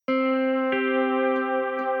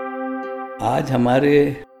آج ہمارے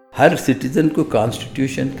ہر سٹیزن کو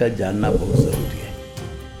کانسٹیٹیوشن کا جاننا بہت ضروری ہے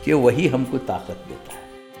کہ وہی ہم کو طاقت دیتا ہے.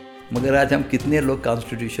 مگر آج ہم کتنے لوگ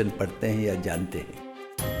کانسٹیٹیوشن پڑھتے ہیں یا جانتے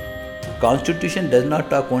ہیں؟ Constitution does not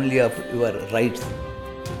talk only of your rights,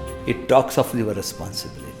 it talks of your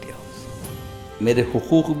responsibility. میرے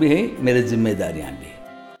حقوق بھی ہیں، میرے ذمہ داریاں بھی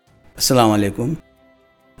ہیں. السلام علیکم.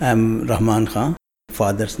 I am Rahman Khan.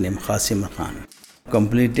 فادر's name Qasim Khan.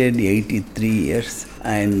 Completed 83 years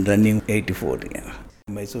and running 84 years.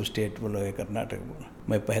 Mysore state بولو یا کرناٹک بولو،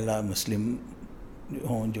 میں پہلا مسلم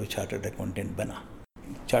ہوں جو چارٹرڈ اکاؤنٹنٹ بنا.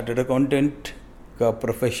 چارٹرڈ اکاؤنٹنٹ کا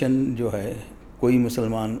پروفیشن جو ہے کوئی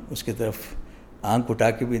مسلمان اس کی طرف آنکھ اٹھا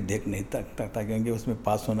کے بھی دیکھ نہیں سکتا تھا، کیونکہ اس میں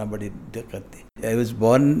پاس ہونا بڑی دقت تھی. I was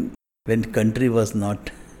born when country was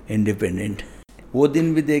not independent. وہ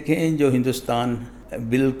دن بھی دیکھیں جو ہندوستان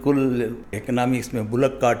بالکل اکنامکس میں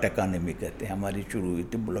بلک کارٹ اکانومی کہتے ہیں، ہماری شروع ہوئی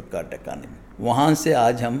تھی بلک کارٹ اکانومی. وہاں سے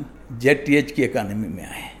آج ہم جیٹ ایج کی اکانومی میں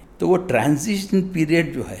آئے ہیں. تو وہ ٹرانزیشن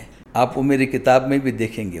پیریڈ جو ہے آپ وہ میری کتاب میں بھی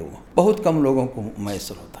دیکھیں گے، وہ بہت کم لوگوں کو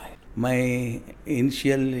میسر ہوتا ہے. میں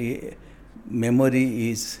initial memory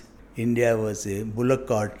is India was a bulk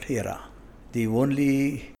cart era. The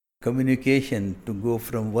only communication to go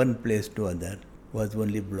from one place to other was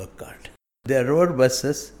only block cart. The road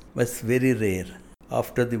buses was very rare.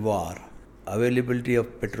 After the war, availability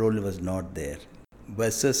of petrol was not there.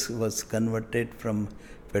 Buses was converted from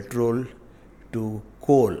petrol to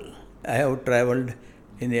coal. I have traveled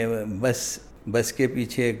in a bus. بس کے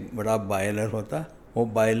پیچھے ایک بڑا بائلر ہوتا، وہ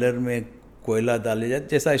بائلر میں کوئلہ ڈالے جاتے،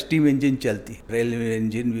 جیسا اسٹیم انجن چلتی. ریلوے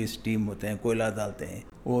انجن بھی اسٹیم ہوتے ہیں، کوئلہ ڈالتے ہیں،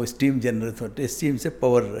 وہ اسٹیم جنریٹ ہوتے ہیں، اسٹیم سے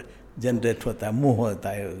پاور جنریٹ ہوتا ہے، موو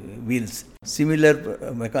ہوتا ہے ویلز. Similar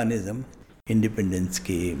mechanism. انڈیپینڈنس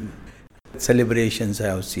کی celebrations I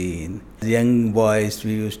have seen. Young boys,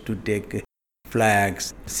 we used to take flags,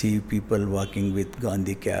 see people walking with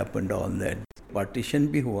Gandhi cap and all that. Partition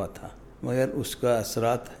بھی ہوا تھا، مگر اس کا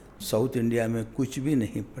اثرات ساؤتھ انڈیا میں کچھ بھی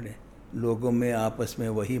نہیں پڑے. لوگوں میں آپس میں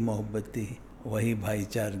وہی محبت تھی، وہی بھائی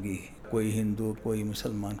چارگی، کوئی ہندو کوئی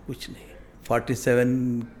مسلمان کچھ نہیں.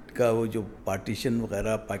 47 کا وہ جو پارٹیشن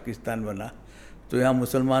وغیرہ پاکستان بنا تو یہاں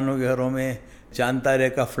مسلمانوں کے گھروں میں چاند تارے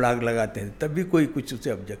کا فلاگ لگاتے تھے، تب بھی کوئی کچھ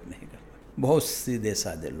اسے آبجیکٹ نہیں کرتا. بہت سیدھے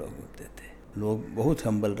سادے لوگ ہوتے تھے، لوگ بہت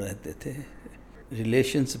ہمبل رہتے تھے،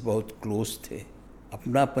 ریلیشنس بہت کلوز تھے،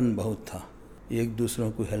 اپناپن بہت تھا، ایک دوسروں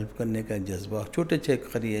کو ہیلپ کرنے کا جذبہ. چھوٹے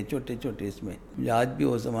قریے چھوٹے چھوٹے اس میں آج بھی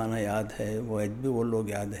وہ زمانہ یاد ہے، وہ آج بھی وہ لوگ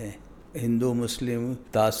یاد ہیں. ہندو مسلم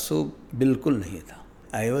تعصب بالکل نہیں تھا.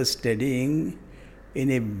 I was studying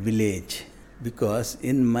in a village because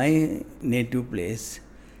in my native place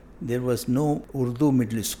there was no Urdu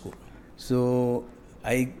middle school, so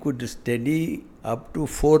I could study up to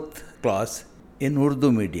 4th class in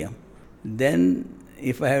Urdu medium. Then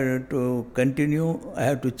if I had to continue, I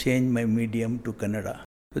have to change my medium to Kannada.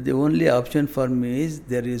 So the only option for me is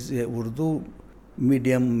there is a Urdu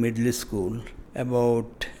medium middle school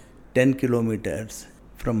about 10 kilometers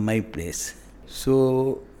from my place. So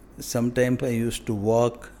sometimes I used to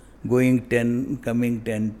walk, going 10, coming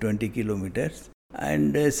 10, 20 kilometers.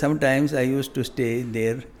 And sometimes I used to stay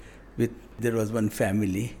there there was one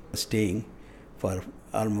family staying for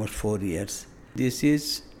almost 4 years. This is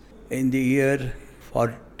in the year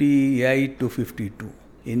 48 to 52.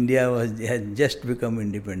 India had just become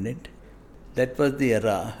independent. That was the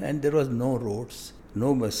era, and there was no roads,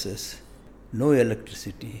 no buses, no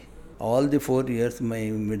electricity. All the 4 years my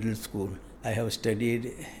middle school, I have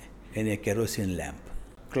studied in a kerosene lamp.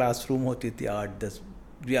 Class room ہوتی تھی 8-10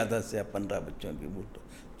 زیادہ سے 15 بچوں کی، اردو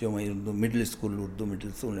جو میں middle school Urdu middle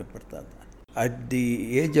school میں پڑھتا تھا. At the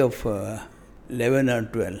age of 11 or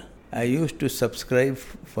 12 I used to subscribe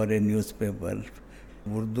for a newspaper,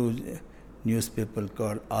 Urdu newspaper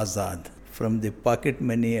called Azad. From the pocket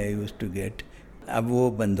money I used to get. اب وہ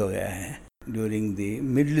بند ہو گیا ہے. During the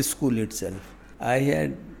middle school itself I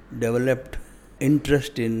had developed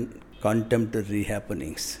interest in contemporary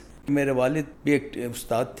happenings. میرے والد بھی ایک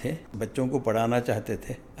استاد تھے، بچوں کو پڑھانا چاہتے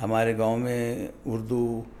تھے. ہمارے گاؤں میں اردو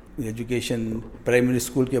ایجوکیشن پرائمری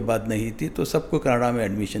اسکول کے بعد نہیں تھی، تو سب کو کناڈا میں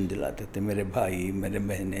ایڈمیشن دلاتے تھے. میرے بھائی میرے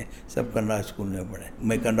بہنیں سب کناڈا اسکول میں پڑھے.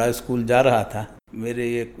 میں کناڈا اسکول جا رہا تھا. میرے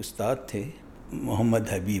ایک استاد تھے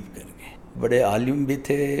محمد حبیب کر کے، بڑے عالم بھی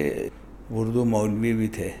تھے، اردو مولوی بھی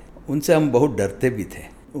تھے. ان سے ہم بہت ڈرتے بھی تھے.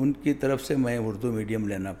 ان کی طرف سے میں اردو میڈیم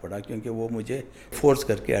لینا پڑا، کیونکہ وہ مجھے فورس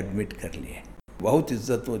کر کے ایڈمٹ کر لیے. بہت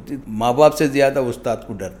عزت ہوتی، ماں باپ سے زیادہ استاد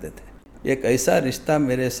کو ڈرتے تھے. ایک ایسا رشتہ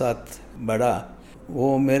میرے ساتھ بڑھا،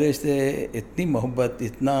 وہ میرے سے اتنی محبت،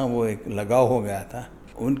 اتنا وہ ایک لگاؤ ہو گیا تھا.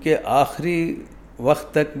 ان کے آخری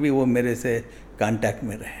وقت تک بھی وہ میرے سے کانٹیکٹ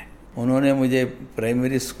میں رہے. انہوں نے مجھے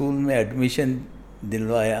پرائمری اسکول میں ایڈمیشن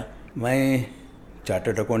دلوایا میں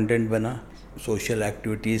چارٹرڈ اکاؤنٹنٹ بنا, سوشل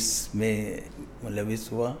ایکٹیویٹیز میں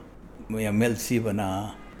ملوث ہوا, میں MLC بنا,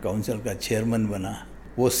 کونسل کا چیئرمین بنا.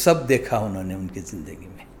 وہ سب دیکھا انہوں نے ان کی زندگی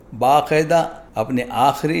میں. باقاعدہ اپنے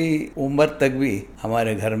آخری عمر تک بھی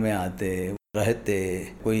ہمارے گھر میں آتے رہتے.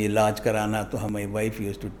 کوئی علاج کرانا تو ہماری وائف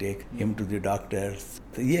یوز ٹو ٹیک ہم ٹو دی ڈاکٹرس.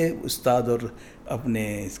 تو یہ استاد اور اپنے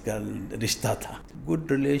اس کا رشتہ تھا.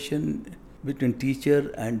 Good relation between teacher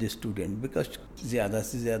and the student, because زیادہ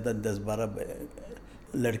سے زیادہ 10-12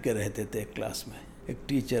 لڑکے رہتے تھے ایک کلاس میں, ایک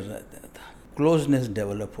ٹیچر رہتا تھا. کلوزنس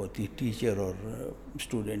ڈیولپ ہوتی ٹیچر اور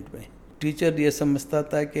اسٹوڈنٹ میں. ٹیچر یہ سمجھتا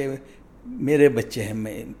تھا کہ میرے بچے ہیں,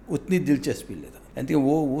 میں اتنی دلچسپی لیتا. یعنی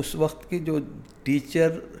وہ اس وقت کی جو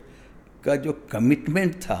ٹیچر کا جو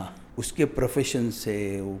کمٹمنٹ تھا اس کے پروفیشن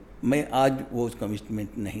سے, میں آج وہ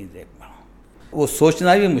کمٹمنٹ نہیں دیکھ پا رہا ہوں. وہ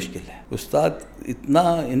سوچنا بھی مشکل ہے. استاد اتنا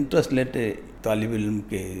انٹرسٹ لیتے طالب علم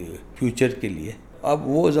کے فیوچر کے لیے. اب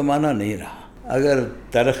وہ زمانہ نہیں رہا. اگر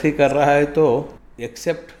ترقی کر رہا ہے تو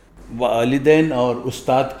ایکسیپٹ والدین اور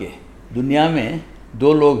استاد کے, دنیا میں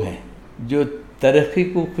 2 لوگ ہیں جو ترقی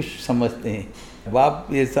کو خوش سمجھتے ہیں.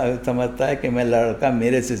 باپ یہ سمجھتا ہے کہ میں لڑکا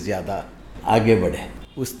میرے سے زیادہ آگے بڑھے.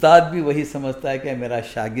 استاد بھی وہی سمجھتا ہے کہ میرا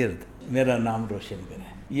شاگرد میرا نام روشن کرے.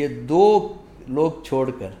 یہ 2 لوگ چھوڑ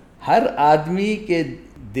کر ہر آدمی کے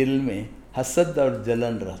دل میں حسد اور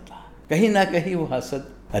جلن رہتا. کہیں نہ کہیں وہ حسد,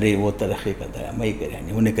 ارے وہ ترقی کرتا ہے, میں ہی کریا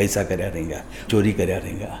نہیں, انہیں کیسا کریا رہیں گا, چوری کریا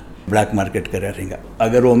رہیں گا, بلیک مارکیٹ کریا رہیں گا.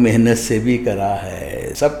 اگر وہ محنت سے بھی کرا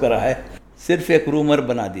ہے, سب کرا ہے, صرف ایک رومر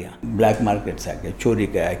بنا دیا, بلیک مارکیٹ سے آ گیا, چوری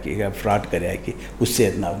کیا, فراڈ کریا کہ اس سے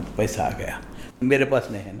اتنا پیسہ آ گیا, میرے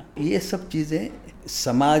پاس نہیں ہے نا. یہ سب چیزیں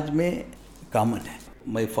سماج میں کامن ہے.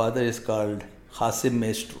 My father is called Qasim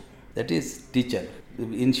میسٹرو, that is teacher.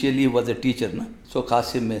 Initially he was a teacher, na? So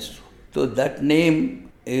Qasim Maestro. So that name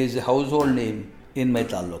is a household name in my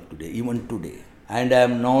taluk today, even today. And I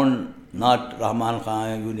am known not Rahman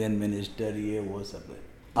Khan, Union Minister, ye wo sab.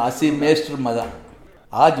 Qasim Maestro Maza.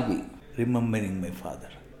 Aaj bhi remembering my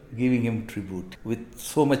father, giving him tribute with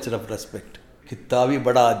so much of respect. Kitta bhi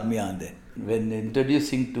bada aadmi aande. When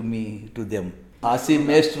introducing to me, to them, Qasim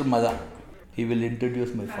Maestro Maza, he will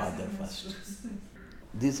introduce my father first.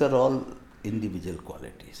 These are all individual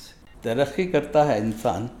qualities. ترقی کرتا ہے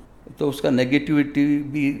انسان تو اس کا negativity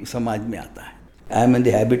بھی سماج میں آتا ہے. I am in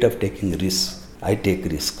the habit of taking risk. I take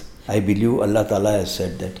risk. I believe اللہ تعالیٰ ہیز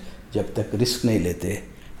سیڈ دیٹ جب تک رسک نہیں لیتے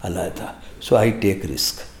اللہ تھا. سو آئی take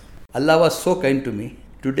risk. Allah was so kind to me.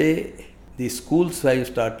 Today the schools I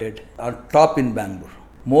started our top in Bangalore,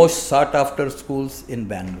 most shot after schools ان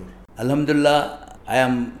بینگلور. الحمد للہ I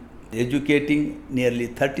am educating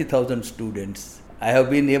nearly 30,000 students. I have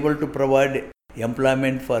been able to provide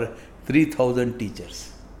employment for 3,000 teachers.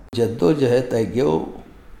 Jaddo-jahad, I gave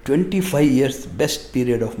 25 years best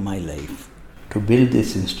period of my life to build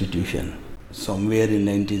this institution somewhere in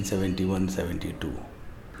 1971-72.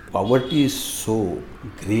 Poverty is so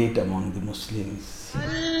great among the Muslims.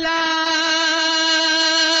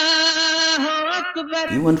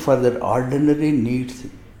 Even for their ordinary needs,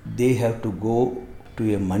 they have to go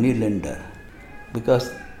to a money lender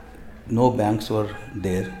because no banks were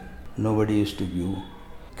there, nobody used to give.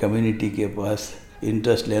 Community کے پاس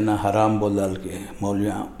interest لینا حرام بول ڈال کے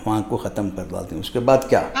مولویاں وہاں کو ختم کر ڈالتے ہیں. اس کے بعد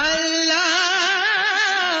کیا,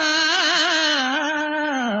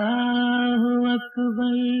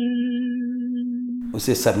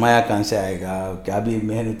 اسے سرمایہ کہاں سے آئے گا, کیا بھی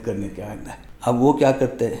محنت کرنے کے آئے گا. اب وہ کیا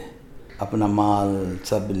کرتے ہیں, اپنا مال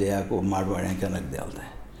سب لیا کو مارواڑیاں کا رکھ ڈالتے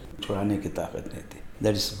ہیں, چھڑانے کی طاقت نہیں تھی.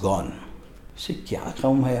 That is gone. سے کیا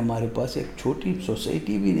قوم ہے ہمارے پاس, ایک چھوٹی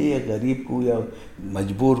سوسائٹی بھی نہیں ہے, غریب کو یا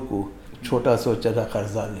مجبور کو چھوٹا سوچا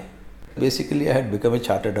قرضہ لے. Basically I had become a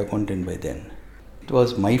chartered accountant by then. It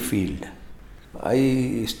was my field.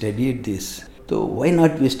 I studied this. تو why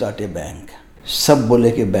not we start a bank. سب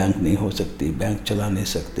بولے کہ بینک نہیں ہو سکتی, بینک چلا نہیں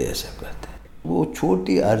سکتے, ایسا کرتے. وہ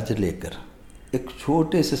چھوٹی عرض لے کر ایک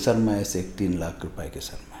چھوٹے سے سرمایہ سے 3 لاکھ روپے کے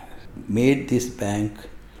سرمایہ میڈ دس بینک.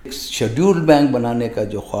 ایک شیڈیولڈ بینک بنانے کا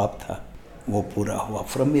جو خواب تھا وہ پورا ہوا.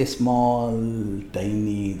 From a small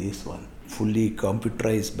tiny this one fully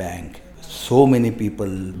computerize bank. So many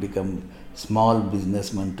people become small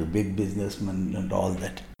businessman to big businessman and all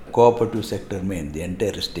that. Cooperative sector میں in the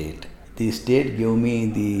entire state. The state gave me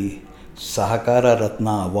the Sahakara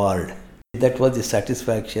Ratna award. That was the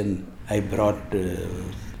satisfaction. I brought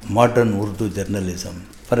modern Urdu journalism.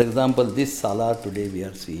 For example, this Salar today we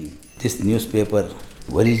are seeing, this newspaper,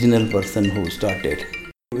 original person who started,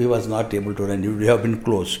 he was not able to run, it would have been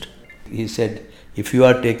closed. He said, if you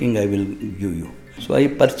are taking, I will give you. So I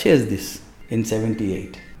purchased this in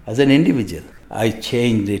 78 as an individual. I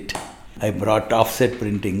changed it. I brought offset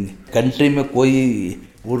printing. Country में कोई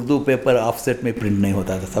Urdu paper offset میں print نہیں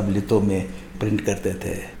ہوتا تھا, سب لتوں میں print کرتے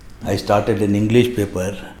تھے. I started an English paper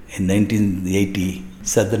in 1980,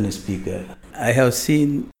 Southern Speaker. I have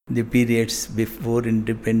seen the periods before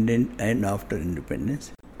independence and after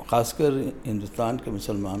independence. خاص کر ہندوستان کے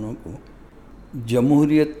مسلمانوں کو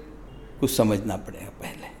جمہوریت کو سمجھنا پڑے گا.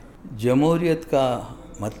 پہلے جمہوریت کا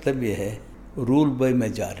مطلب یہ ہے رول بائی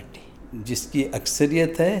میجارٹی, جس کی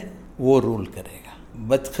اکثریت ہے وہ رول کرے گا.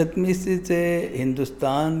 بدقسمتی سے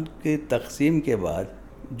ہندوستان کی تقسیم کے بعد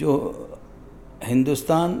جو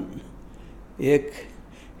ہندوستان ایک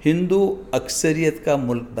ہندو اکثریت کا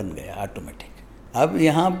ملک بن گیا آٹومیٹک. اب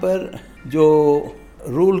یہاں پر جو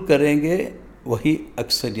رول کریں گے وہی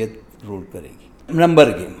اکثریت رول کرے گی.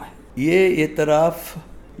 نمبر گیم ہے یہ اعتراف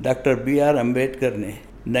ڈاکٹر بی آر امبیڈکر نے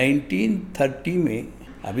 1930 میں,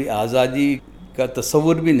 ابھی آزادی کا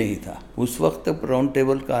تصور بھی نہیں تھا اس وقت, راؤنڈ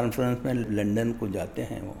ٹیبل کانفرنس میں لنڈن کو جاتے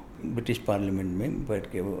ہیں, وہ برٹش پارلیمنٹ میں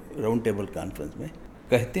بیٹھ کے وہ راؤنڈ ٹیبل کانفرنس میں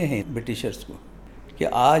کہتے ہیں برٹشرز کو کہ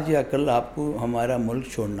آج یا کل آپ کو ہمارا ملک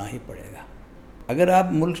چھوڑنا ہی پڑے گا. اگر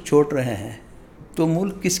آپ ملک چھوڑ رہے ہیں تو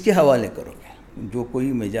ملک کس کے حوالے کرو گے؟ جو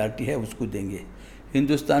کوئی میجارٹی ہے اس کو دیں گے.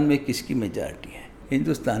 ہندوستان میں کس کی میجارٹی ہے؟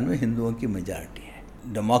 ہندوستان میں ہندوؤں کی میجارٹی ہے.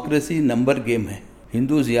 ڈیموکریسی نمبر گیم ہے,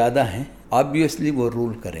 ہندو زیادہ ہیں, آبویسلی وہ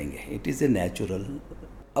رول کریں گے, اٹ از اے نیچرل.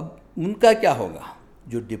 اب ان کا کیا ہوگا؟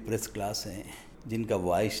 جو ڈپریس کلاس ہیں, جن کا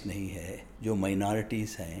وائس نہیں ہے, جو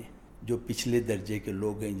مائنارٹیز ہیں, جو پچھلے درجے کے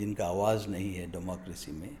لوگ ہیں جن کا آواز نہیں ہے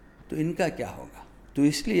ڈیموکریسی میں, تو ان کا کیا ہوگا؟ تو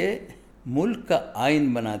اس لیے ملک کا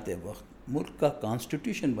آئین بناتے وقت, ملک کا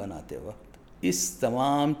کانسٹیٹیوشن بناتے وقت اس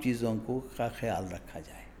تمام چیزوں کو کا خیال رکھا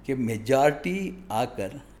جائے کہ میجارٹی آ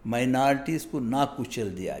کر مائنارٹیز کو نہ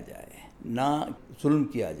کچل دیا جائے, نہ ظلم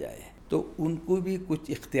کیا جائے. تو ان کو بھی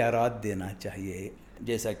کچھ اختیارات دینا چاہیے,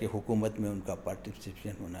 جیسا کہ حکومت میں ان کا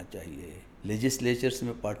پارٹیسپیشن ہونا چاہیے, لیجسلیچرز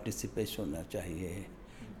میں پارٹیسپیشن ہونا چاہیے,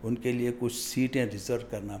 ان کے لیے کچھ سیٹیں ریزرو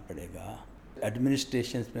کرنا پڑے گا,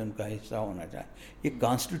 ایڈمنسٹریشنز میں ان کا حصہ ہونا چاہیے. یہ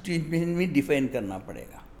کانسٹیٹیوشن میں ڈیفائن کرنا پڑے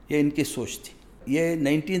گا. یہ ان کی سوچ تھی. یہ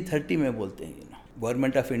 1930 میں بولتے ہیں نا,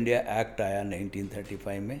 گورنمنٹ آف انڈیا ایکٹ آیا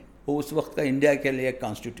 1935 میں, وہ اس وقت کا انڈیا کے لیے ایک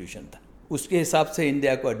کانسٹیٹیوشن تھا. اس کے حساب سے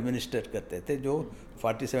انڈیا کو ایڈمنسٹر کرتے تھے. جو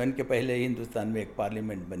 47 کے پہلے ہی ہندوستان میں ایک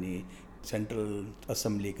پارلیمنٹ بنی سینٹرل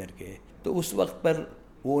اسمبلی کر کے, تو اس وقت پر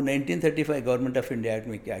وہ 1935 گورنمنٹ آف انڈیا ایکٹ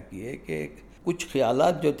میں کیا کیے کہ کچھ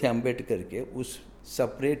خیالات جو تھے امبیڈکر کے, اس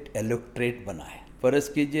سپریٹ الیکٹریٹ بنائے. فرض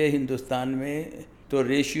کیجئے ہندوستان میں تو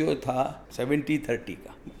ریشیو تھا 70-30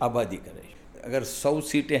 کا, آبادی کا ریشیو. اگر 100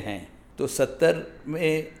 سیٹیں ہیں تو 70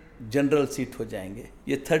 میں جنرل سیٹ ہو جائیں گے.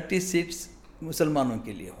 یہ 30 سیٹس مسلمانوں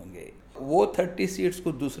کے لیے ہوں گے. وہ 30 سیٹس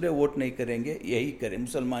کو دوسرے ووٹ نہیں کریں گے, یہی کریں,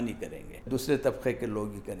 مسلمان ہی کریں گے, دوسرے طبقے کے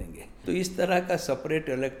لوگ ہی کریں گے. تو اس طرح کا سپریٹ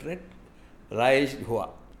الیکٹریٹ رائج ہوا.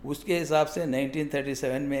 اس کے حساب سے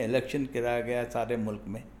 1937 میں الیکشن کرایا گیا سارے ملک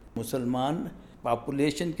میں. مسلمان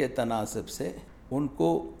پاپولیشن کے تناسب سے ان کو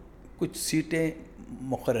کچھ سیٹیں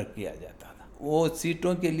مقرر کیا جاتا تھا. وہ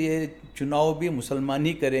سیٹوں کے لیے چناؤ بھی مسلمان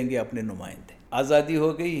ہی کریں گے اپنے نمائندے. آزادی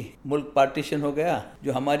ہو گئی, ملک پارٹیشن ہو گیا.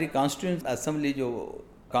 جو ہماری کانسٹیٹیوشن اسمبلی جو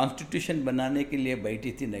کانسٹیٹیوشن بنانے کے لیے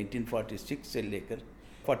بیٹھی تھی 1946 سے لے کر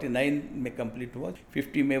 49 میں کمپلیٹ ہوا,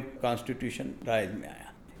 50 میں کانسٹیٹیوشن رائج میں آیا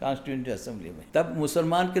کانسٹیٹیوشن اسمبلی میں. تب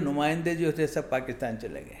مسلمان کے نمائندے جو تھے سب پاکستان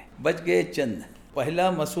چلے گئے, بچ گئے چند. پہلا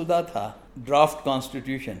مسودہ تھا ڈرافٹ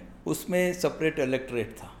کانسٹیٹیوشن, اس میں سپریٹ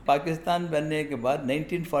الیکٹریٹ تھا. پاکستان بننے کے بعد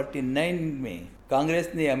 1949 میں کانگریس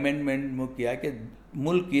نے امینڈمنٹ کیا کہ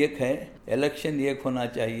ملک ایک ہے, الیکشن ایک ہونا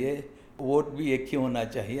چاہیے, ووٹ بھی ایک ہی ہونا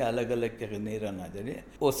چاہیے, الگ الگ کے نہیں رہنا چاہیے.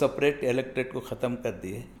 وہ سپریٹ الیکٹریٹ کو ختم کر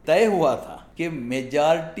دیے. طے ہوا تھا کہ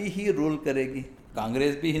میجارٹی ہی رول کرے گی.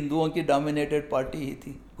 کانگریس بھی ہندوؤں کی ڈومینیٹڈ پارٹی ہی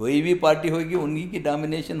تھی, کوئی بھی پارٹی ہوگی انہی کی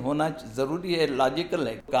ڈومینیشن ہونا ضروری ہے, لاجیکل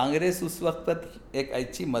ہے. کانگریس اس وقت پر ایک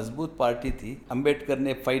اچھی مضبوط پارٹی تھی. امبیڈکر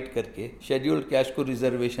نے فائٹ کر کے شیڈیول کاسٹ کو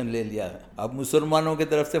ریزرویشن لے لیا. اب مسلمانوں کی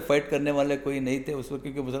طرف سے فائٹ کرنے والے کوئی نہیں تھے اس وقت,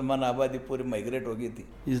 کیونکہ مسلمان آبادی پوری مائگریٹ ہو گئی تھی.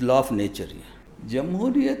 Is law of nature.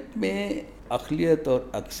 جمہوریت میں اقلیت اور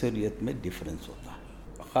اکثریت میں ڈفرینس ہوتا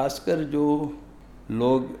ہے. خاص کر جو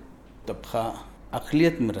لوگ طبقہ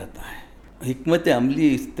اقلیت میں رہتا ہے, حکمت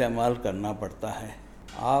عملی استعمال کرنا پڑتا ہے.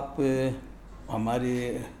 آپ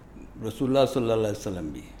ہمارے رسول اللہ صلی اللہ علیہ وسلم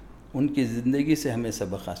بھی, ان کی زندگی سے ہمیں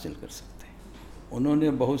سبق حاصل کر سکتے ہیں. انہوں نے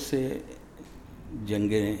بہت سے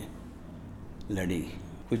جنگیں لڑی,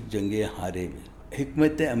 کچھ جنگیں ہارے بھی,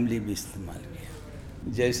 حکمت عملی بھی استعمال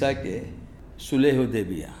کیا. جیسا کہ صلح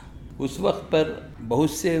حدیبیہ, اس وقت پر بہت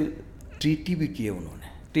سے ٹریٹی بھی کیے انہوں نے.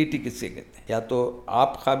 ٹریٹی کس سے کہتے ہیں؟ یا تو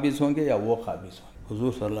آپ قابض ہوں گے یا وہ قابض ہوں گے.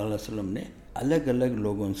 حضور صلی اللہ علیہ وسلم نے الگ الگ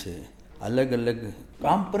لوگوں سے الگ الگ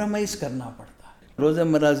کمپرومائز کرنا پڑتا ہے.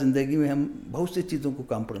 روزمرہ زندگی میں ہم بہت سی چیزوں کو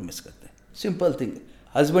کمپرومائز کرتے ہیں. سمپل تھنگ,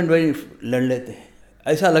 ہسبینڈ وائف لڑ لیتے ہیں,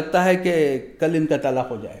 ایسا لگتا ہے کہ کل ان کا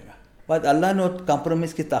طلاق ہو جائے گا, بٹ اللہ نے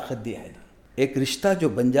کمپرومائز کی طاقت دی ہے. ایک رشتہ جو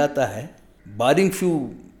بن جاتا ہے بارنگ فیو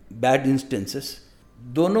بیڈ انسٹنسز,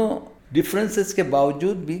 دونوں ڈفرینسز کے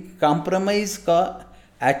باوجود بھی کمپرومائز کا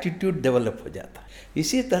ایٹیٹیوڈ ڈیولپ ہو جاتا ہے.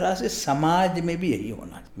 اسی طرح سے سماج میں بھی یہی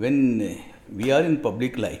ہونا ہے. When we are in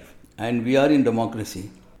public life and we are in democracy,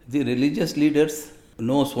 the religious leaders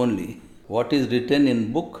knows only what is written in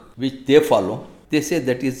book which they follow. They say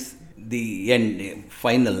that is the end,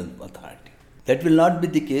 final authority. That will not be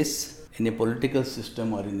the case in a political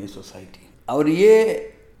system or in a society. اور یہ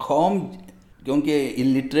قوم کیونکہ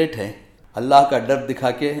illiterate ہے, اللہ کا ڈر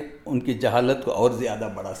دکھا کے ان کی جہالت کو اور زیادہ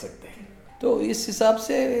بڑھا سکتے ہیں. تو اس حساب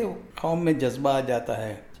سے قوم میں جذبہ آ جاتا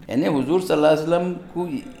ہے. یعنی حضور صلی اللہ علیہ وسلم کو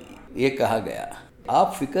یہ کہا گیا,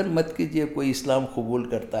 آپ فکر مت کیجئے کوئی اسلام قبول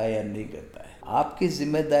کرتا ہے یا نہیں کرتا ہے, آپ کی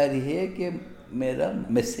ذمہ داری ہے کہ میرا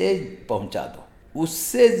میسیج پہنچا دو. اس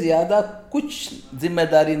سے زیادہ کچھ ذمہ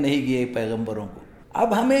داری نہیں گئی پیغمبروں کو.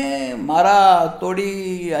 اب ہمیں مارا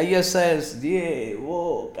توڑی ISIS یہ وہ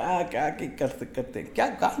کیا کرتے ہیں, کیا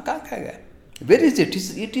کہاں گیا. Where is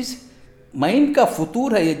it is mind کا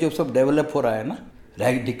فطور ہے یہ جو سب ڈیولپ ہو رہا ہے نا.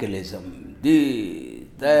 ریڈیکلزم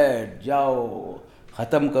دیٹ, جاؤ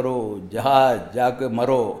ختم کرو, جہاد جا کے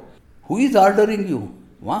مرو. Who is ordering you?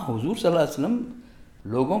 وہاں حضور صلی اللہ علیہ وسلم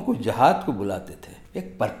لوگوں کو جہاد کو بلاتے تھے,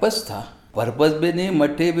 ایک پرپس تھا. پرپس بھی نہیں,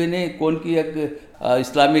 مٹھے بھی نہیں, کون کی ایک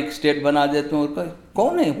اسلامک اسٹیٹ بنا دیتے ہیں, اور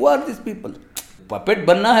کون ہے, who are these people. Puppet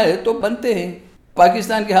بننا ہے تو بنتے ہیں.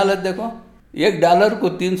 پاکستان کی حالت دیکھو, $1 کو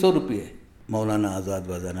 300 روپئے. Maulana Azad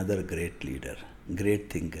was another great leader, great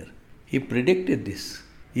thinker. He predicted this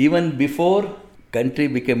even before country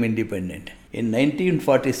became independent. In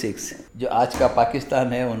 1946 جو آج کا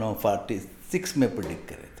پاکستان ہے, انہوں 46 میں پریڈکٹ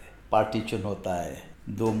کرے تھے. پارٹیشن ہوتا ہے,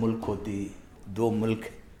 2 ملک ہوتی, 2 ملک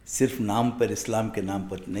صرف نام پر, اسلام کے نام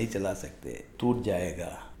پر نہیں چلا سکتے, ٹوٹ جائے گا,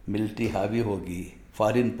 ملٹری حاوی ہوگی,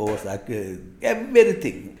 فارن پاورز آ کے, every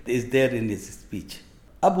thing is there in his speech.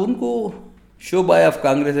 اب ان کو شعبہ آف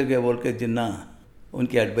کانگریس کے بول کے جنہ ان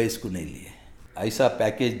کی ایڈوائس کو نہیں لیے, ایسا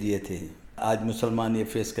پیکیج دیے تھے. آج مسلمان یہ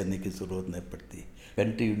فیس کرنے کی ضرورت نہیں پڑتی,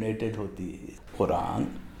 کنٹری یونائٹڈ ہوتی ہے. قرآن,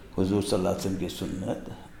 حضور صلی اللہ علیہ وسلم کی سنت,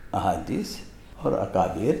 احادیث اور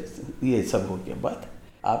اکابر, یہ سب ہو کے بعد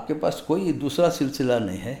آپ کے پاس کوئی دوسرا سلسلہ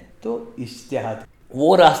نہیں ہے تو اجتہاد.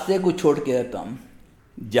 وہ راستے کو چھوڑ کے ہم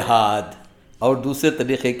جہاد اور دوسرے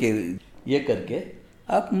طریقے کے یہ کر کے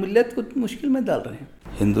آپ ملت کو مشکل میں ڈال رہے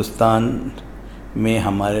ہیں. ہندوستان میں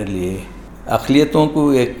ہمارے لیے اقلیتوں کو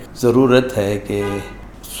ایک ضرورت ہے کہ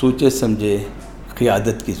سوچے سمجھے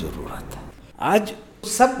قیادت کی ضرورت ہے. آج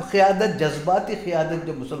سب قیادت, جذباتی قیادت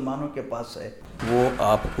جو مسلمانوں کے پاس ہے, وہ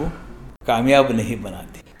آپ کو کامیاب نہیں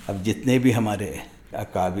بناتی. اب جتنے بھی ہمارے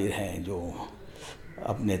اکابر ہیں جو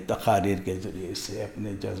اپنے تقاریر کے ذریعے سے,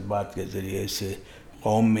 اپنے جذبات کے ذریعے سے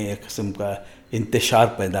قوم میں ایک قسم کا انتشار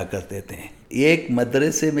پیدا کر دیتے ہیں. ایک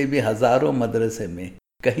مدرسے میں بھی, ہزاروں مدرسے میں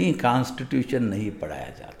کہیں کانسٹیٹیوشن نہیں پڑھایا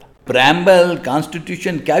جاتا. پریمبل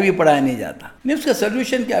کانسٹیٹیوشن کیا بھی پڑھایا نہیں جاتا. نہیں, اس کا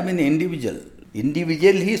سلوشن کیا بھی نہیں.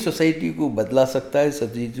 انڈیویجول ہی سوسائٹی کو بدلا سکتا ہے,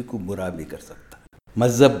 سوسائٹی کو برا بھی کر سکتا ہے.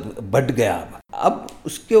 مذہب بٹ گیا. اب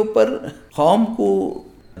اس کے اوپر قوم کو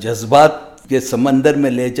جذبات کے سمندر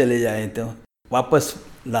میں لے چلے جائیں تو واپس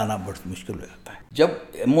لانا بہت مشکل ہو جاتا ہے. جب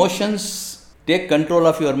emotions take control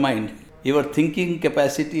of your mind, your thinking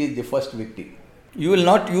capacity is the first victim. You will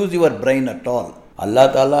not use your brain at all. اللہ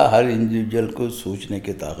تعالیٰ ہر انڈیویجول کو سوچنے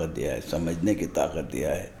کی طاقت دیا ہے, سمجھنے کی طاقت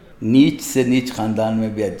دیا ہے. نیچ سے نیچ خاندان میں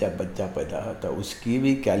بھی اچھا بچہ پیدا ہوتا ہے, اس کی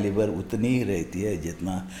بھی کیلیبر اتنی ہی رہتی ہے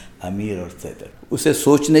جتنا امیر اور صدر. اسے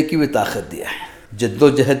سوچنے کی بھی طاقت دیا ہے, جد و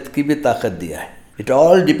جہد کی بھی طاقت دیا ہے. It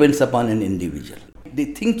all depends upon an individual. The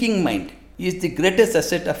thinking mind is the greatest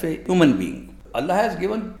asset of a human being. Allah has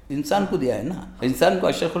given, انسان کو دیا ہے نا, انسان کو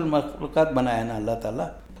اشرف المخلوقات بنایا ہے نا اللہ تعالیٰ.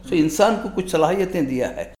 So انسان کو کچھ صلاحیتیں دیا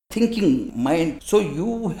ہے. Thinking mind. So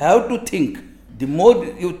you have to think. The more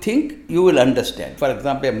you think, you will understand. For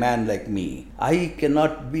example, a man like me, I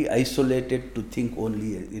cannot be isolated to think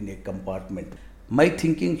only in a compartment. My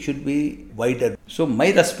thinking should be wider. So my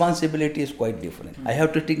responsibility is quite different. I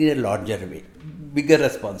have to think in a larger way, bigger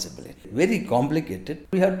responsibility. Very complicated.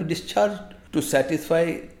 We have to discharge to satisfy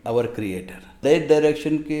our creator. Right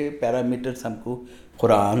direction کے parameters ہم کو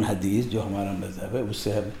قرآن حدیث جو ہمارا مذہب ہے اس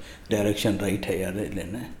سے ہم ڈائریکشن رائٹ ہے یا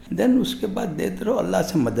لینا ہے. دین اس کے بعد دیتے رہو, اللہ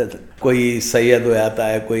سے مدد. کوئی سید ہو جاتا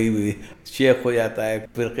ہے, کوئی شیخ ہو جاتا ہے,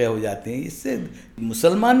 فرقے ہو جاتے ہیں, اس سے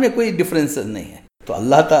مسلمان میں کوئی ڈفرینس نہیں ہے. تو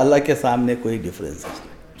اللہ تعالیٰ کے سامنے کوئی ڈفرینس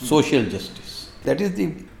نہیں. Social justice, that is the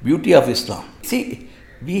beauty of Islam. C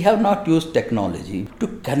we have not use technology to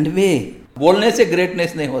convey. بولنے سے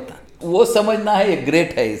گریٹنیس نہیں ہوتا. وہ سمجھنا ہے یہ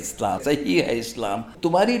گریٹ ہے اسلام، صحیح ہے اسلام،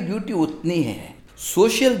 تمہاری ڈیوٹی اتنی ہے.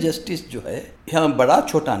 سوشل جسٹس جو ہے یہاں بڑا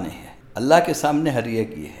چھوٹا نہیں ہے، اللہ کے سامنے ہر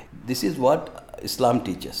ایک یہ ہے. دس از واٹ اسلام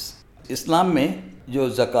ٹیچرس. اسلام میں جو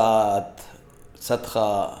زکوٰۃ،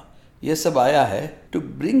 صدقہ، یہ سب آیا ہے to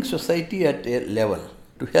bring society at a level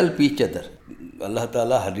to help each other. اللہ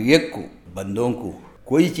تعالیٰ ہر ایک کو، بندوں کو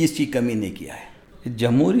کوئی چیز کی کمی نہیں کیا ہے.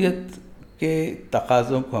 جمہوریت کے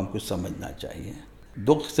تقاضوں کو ہم کو سمجھنا چاہیے.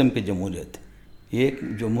 دو قسم کی جمہوریت ہے. ایک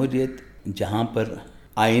جمہوریت جہاں پر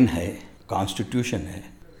آئین ہے، کانسٹیٹیوشن ہے،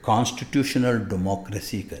 کانسٹیٹیوشنل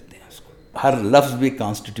ڈیموکریسی کہتے ہیں اس کو. ہر لفظ بھی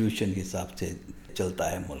کانسٹیٹیوشن کے حساب سے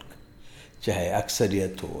چلتا ہے ملک، چاہے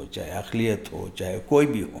اکثریت ہو، چاہے اقلیت ہو، چاہے کوئی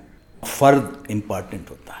بھی ہو. فرد امپارٹنٹ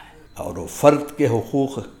ہوتا ہے اور وہ فرد کے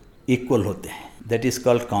حقوق ایکول ہوتے ہیں. That is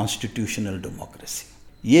called constitutional democracy.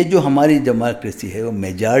 یہ جو ہماری ڈیموکریسی ہے وہ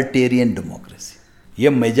میجارٹیرین ڈیموکریسی. یہ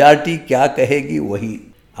میجارٹی کیا کہے گی وہی.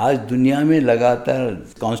 آج دنیا میں لگاتار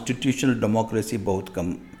کانسٹیٹیوشنل ڈیموکریسی بہت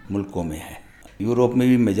کم ملکوں میں ہے. یورپ میں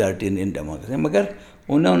بھی میجارٹیرین ڈیموکریسی ہے، مگر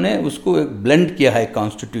انہوں نے اس کو ایک بلینڈ کیا ہے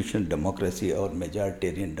کانسٹیٹیوشنل ڈیموکریسی اور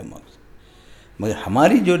میجارٹیرین ڈیموکریسی. مگر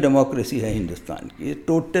ہماری جو ڈیموکریسی ہے ہندوستان کی، یہ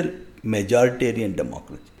ٹوٹل میجارٹیرین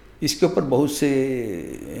ڈیموکریسی. اس کے اوپر بہت سے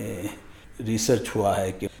ریسرچ ہوا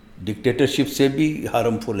ہے کہ ڈکٹیٹرشپ سے بھی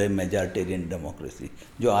ہارمفل ہے میجارٹیرین ڈیموکریسی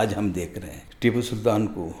جو آج ہم دیکھ رہے ہیں. ٹیپو سلطان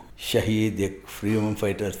کو شہید ایک فریڈم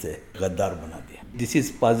فائٹر سے غدار بنا دیا. دس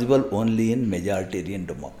is possible only in میجارٹیرین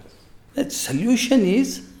democracy. Solution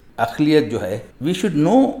از اقلیت جو ہے، we should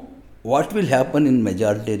know what will happen in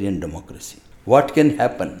میجارٹیرین democracy, what can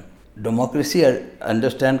happen. Democracy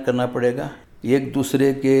understand کرنا پڑے گا، ایک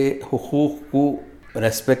دوسرے کے حقوق کو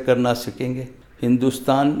ریسپیکٹ کرنا سیکھیں گے.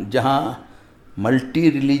 ہندوستان جہاں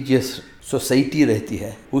ملٹی ریلیجیس سوسائٹی رہتی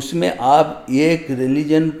ہے، اس میں آپ ایک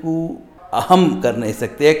ریلیجن کو اہم کر نہیں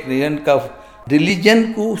سکتے. ایک ریلیجن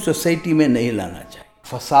کو سوسائٹی میں نہیں لانا چاہیے.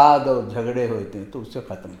 فساد اور جھگڑے ہوتے ہیں تو اسے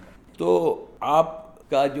ختم کریں. تو آپ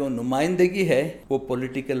کا جو نمائندگی ہے وہ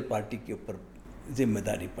پولیٹیکل پارٹی کے اوپر ذمہ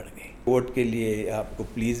داری پڑ گئی. ووٹ کے لیے آپ کو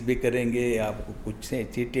پلیز بھی کریں گے، آپ کو کچھ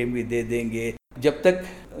سیٹیں بھی دے دیں گے. جب تک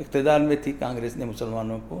اقتدار میں تھی کانگریس نے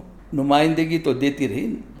مسلمانوں کو نمائندگی تو دیتی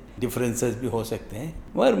رہی، ڈفرینسز بھی ہو سکتے ہیں،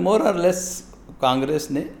 مگر مور اور لیس کانگریس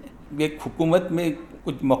نے ایک حکومت میں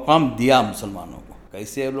کچھ مقام دیا مسلمانوں کو.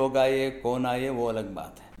 کیسے لوگ آئے، کون آئے، وہ الگ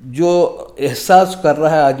بات ہے. جو احساس کر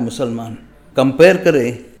رہا ہے آج مسلمان، کمپیئر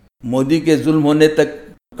کرے مودی کے ظلم ہونے تک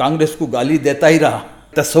کانگریس کو گالی دیتا ہی رہا.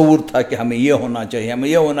 تصور تھا کہ ہمیں یہ ہونا چاہیے، ہمیں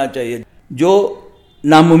یہ ہونا چاہیے، جو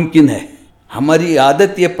ناممکن ہے. ہماری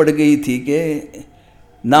عادت یہ پڑ گئی تھی کہ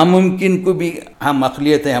ناممکن کو بھی ہم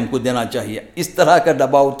اقلیت ہیں، ہم کو دینا چاہیے. اس طرح کا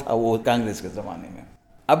دباؤ تھا وہ کانگریس کے زمانے میں.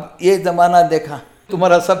 اب یہ زمانہ دیکھا،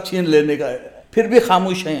 تمہارا سب چھین لینے کا ہے، پھر بھی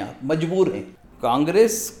خاموش ہیں، آپ مجبور ہیں.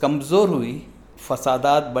 کانگریس کمزور ہوئی،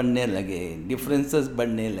 فسادات بڑھنے لگے، ڈفرینسز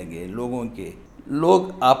بڑھنے لگے، لوگ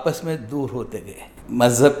آپس میں دور ہوتے گئے.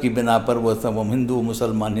 مذہب کی بنا پر وہ سب ہندو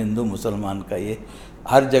مسلمان کا یہ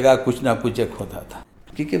ہر جگہ کچھ نہ کچھ ایک ہوتا تھا.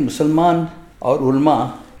 کیونکہ مسلمان اور علماء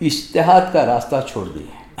اجتہاد کا راستہ چھوڑ دیے.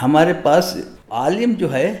 ہمارے پاس عالم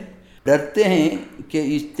جو ہے ڈرتے ہیں کہ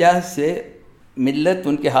اجتہاد سے ملت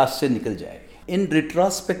ان کے ہاتھ سے نکل جائے گی. ان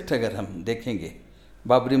ریٹراسپیکٹ اگر ہم دیکھیں گے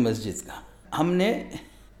بابری مسجد کا، ہم نے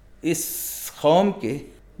اس قوم کے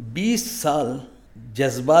 20 سال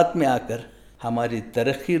جذبات میں آ کر ہماری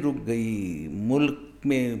ترقی رک گئی. ملک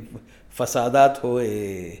میں فسادات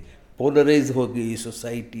ہوئے، پولرائز ہو گئی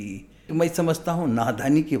سوسائٹی. میں سمجھتا ہوں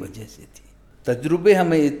نادانی کی وجہ سے تھی. تجربے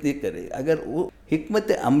ہمیں اتنے کرے، اگر وہ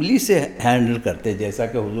حکمت عملی سے ہینڈل کرتے، جیسا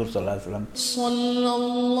کہ حضور صلی اللہ علیہ وسلم صلی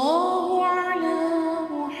اللہ علی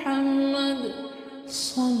محمد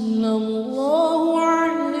صلی اللہ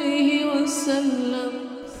علیہ وسلم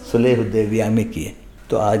صلح حدیبیہ میں کیے،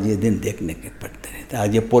 تو آج یہ دن دیکھنے کے پڑتے رہتے.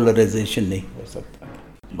 آج یہ پولرائزیشن نہیں ہو سکتا.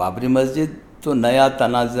 بابری مسجد تو نیا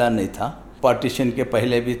تنازع نہیں تھا، پارٹیشن کے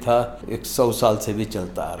پہلے بھی تھا، 100 سال سے بھی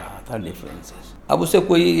چلتا آ رہا تھا ڈیفرنسز. اب اسے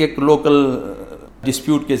کوئی ایک لوکل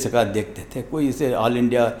ڈسپیوٹ کے ساتھ دیکھتے تھے، کوئی اسے آل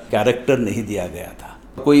انڈیا کیریکٹر نہیں دیا گیا تھا.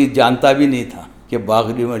 کوئی جانتا بھی نہیں تھا کہ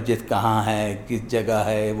بابری مسجد کہاں ہے، کس جگہ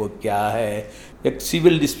ہے، وہ کیا ہے. ایک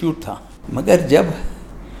سول ڈسپیوٹ تھا. مگر جب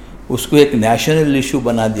اس کو ایک نیشنل ایشو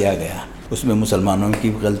بنا دیا گیا، اس میں مسلمانوں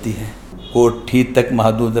کی غلطی ہے. کوٹ ہی تک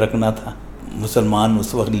محدود رکھنا تھا. مسلمان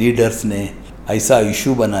اس وقت لیڈرز نے ایسا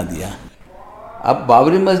ایشو بنا دیا. اب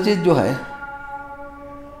بابری مسجد جو ہے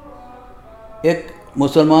ایک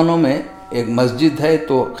مسلمانوں میں ایک مسجد ہے،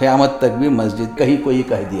 تو قیامت تک بھی مسجد کہیں کوئی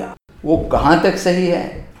کہہ دیا. وہ کہاں تک صحیح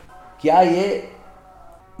ہے؟ کیا یہ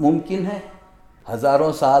ممکن ہے؟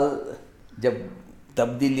 ہزاروں سال جب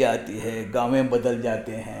تبدیلی آتی ہے، گاؤں بدل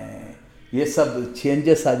جاتے ہیں، یہ سب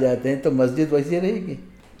چینجز آ جاتے ہیں، تو مسجد ویسی رہے گی؟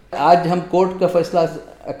 آج ہم کورٹ کا فیصلہ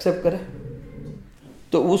ایکسیپٹ کریں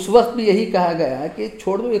تو اس وقت بھی یہی کہا گیا کہ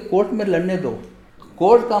چھوڑ دو، یہ کورٹ میں لڑنے دو،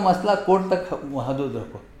 کورٹ کا مسئلہ کورٹ تک محدود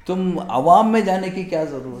رکھو، تم عوام میں جانے کی کیا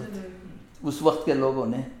ضرورت ہے۔ اس وقت کے لوگوں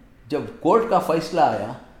نے جب کورٹ کا فیصلہ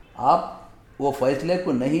آیا، آپ وہ فیصلے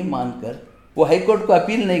کو نہیں مان کر وہ ہائی کورٹ کو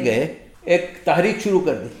اپیل نہیں گئے، ایک تحریک شروع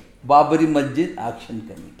کر دی، بابری مسجد ایکشن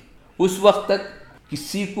کمیٹی۔ اس وقت تک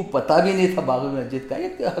کسی کو پتہ بھی نہیں تھا بابری مسجد کا،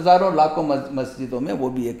 ایک ہزاروں لاکھوں مسجدوں میں وہ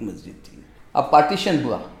بھی ایک مسجد تھی۔ اب پارٹیشن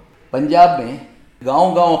ہوا، پنجاب میں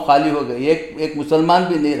گاؤں گاؤں خالی ہو گئے، ایک مسلمان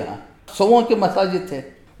بھی نہیں رہا، سووں کے مساجد تھے،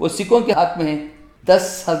 وہ سکھوں کے ہاتھ میں ہیں۔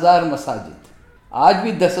 10,000 مساجد، آج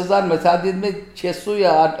بھی 10,000 مساجد میں 600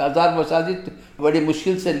 یا 8,000 مساجد بڑی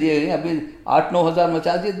مشکل سے لیے گئے، ابھی 8-9 ہزار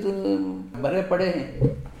مساجد بھرے پڑے ہیں۔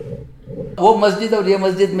 وہ مسجد اور یہ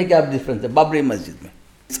مسجد میں کیا ڈفرنس ہے؟ بابری مسجد میں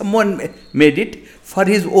someone made it for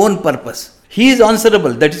his own purpose, he is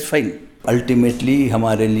answerable, that is fine. Ultimately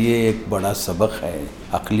ہمارے لیے ایک بڑا سبق ہے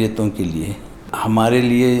اقلیتوں کے لیے۔ ہمارے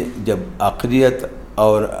لیے جب اقلیت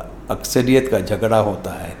اور اکثریت کا جھگڑا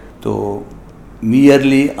ہوتا ہے تو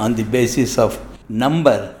merely on the basis of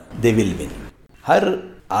number they will win. ہر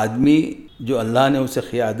آدمی جو اللہ نے اسے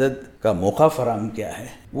قیادت کا موقع فراہم کیا ہے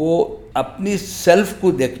وہ اپنی سیلف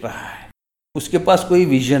کو دیکھ رہا ہے، اس کے پاس کوئی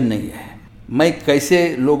ویژن نہیں ہے، میں کیسے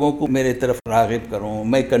لوگوں کو میرے طرف راغب کروں،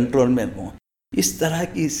 میں کنٹرول میں ہوں۔ اس طرح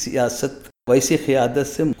کی سیاست، ویسی قیادت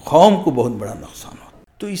سے قوم کو بہت بڑا نقصان ہو۔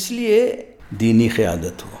 تو اس لیے دینی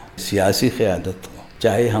قیادت ہو، سیاسی قیادت ہو،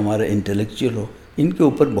 چاہے ہمارا انٹلیکچوئل ہو، ان کے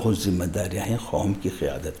اوپر بہت ذمہ داریاں ہیں قوم کی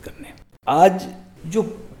قیادت کرنے۔ آج جو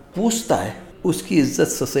پوچھتا ہے اس کی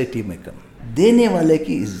عزت سوسائٹی میں کم، دینے والے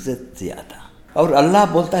کی عزت زیادہ، اور اللہ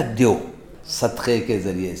بولتا ہے دیو، صدقے کے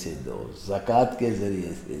ذریعے سے دو، زکوٰۃ کے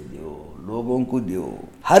ذریعے سے دو، لوگوں کو دیو،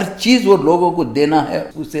 ہر چیز وہ لوگوں کو دینا ہے،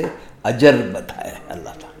 اسے اجر بتایا ہے اللہ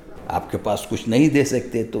تعالیٰ۔ آپ کے پاس کچھ نہیں دے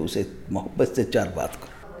سکتے تو اسے محبت سے 4 بات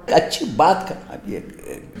کرو، اچھی بات کرنا بھی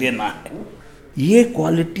ایک دینا ہے۔ یہ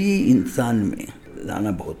کوالٹی انسان میں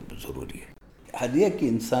لانا بہت ضروری ہے۔ ہر ایک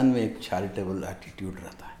انسان میں ایک چیریٹیبل ایٹیٹیوڈ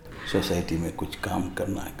رہتا ہے، سوسائٹی میں کچھ کام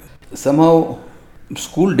کرنا ہے۔ سمہاؤ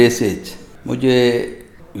اسکول ڈے سے مجھے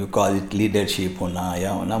یو کال اٹ لیڈرشپ ہونا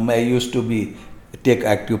یا ہونا، میں use to be take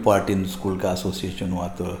active part in school کا ایسوسیشن ہوا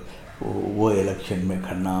تو وہ الیکشن میں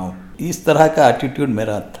کھڑنا، اس طرح کا ایٹیٹیوڈ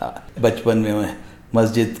میرا تھا۔ بچپن میں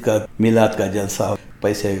مسجد کا میلاد کا جلسہ،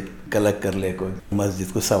 پیسے کلیکٹ کر لے، کوئی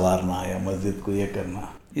مسجد کو سنوارنا یا مسجد کو یہ کرنا،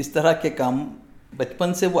 اس طرح کے کام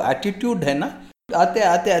بچپن سے وہ ایٹیٹیوڈ ہے نا، آتے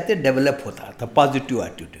آتے آتے ڈیولپ ہوتا تھا، positive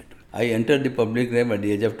attitude. I enter the public life at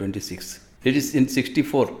the age of 26. It is in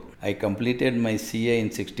 64. I completed my CA in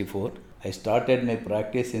 64. I started my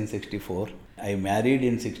practice in 64. I married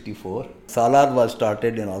in 64. Salar was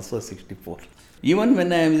started in also 64. Even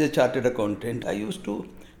when I was a chartered accountant, I used to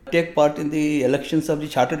take part in the elections of the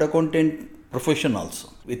chartered accountant profession also.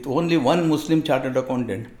 With only one Muslim chartered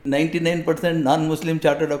accountant, 99% non-Muslim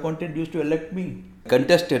chartered accountant used to elect me.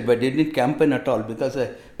 Contested, but didn't campaign at all because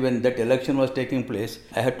when that election was taking place,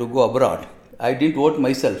 I had to go abroad. I didn't vote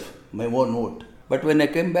myself, my own vote. But when I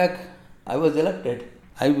came back, I was elected.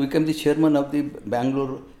 I became the chairman of the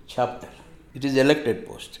Bangalore chapter. It is elected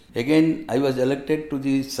post. Again, I was elected to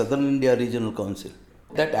the Southern India Regional Council.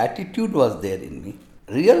 That attitude was there in me.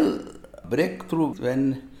 Real breakthrough when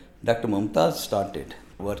Dr. Mumtaz started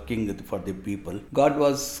working for the people. God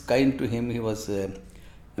was kind to him. He was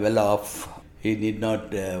well off. He need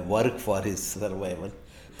not work for his survival.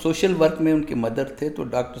 Social work میں ان کی mother تھے تو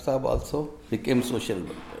doctor صاحب also became social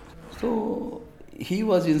worker. So he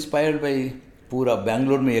was inspired by پورا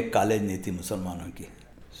بنگلور میں ایک college نہیں تھی مسلمانوں کی.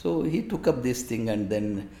 So he took up this thing and then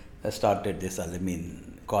started this Al-Amin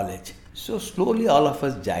college. So slowly all of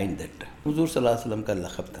us joined that. حضور صلی اللہ علیہ وسلم کا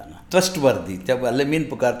لقب تھا نا ٹرسٹ وردی. جب Al-Amin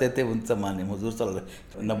پکارتے تھے ان زمانے میں حضور صلی اللہ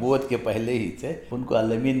علیہ وسلم نبوت کے پہلے ہی تھے, ان کو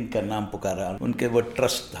Al-Amin کا نام پکارا, ان کے وہ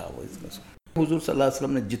ٹرسٹ تھا وہ. اس میں حضور صلی اللہ علیہ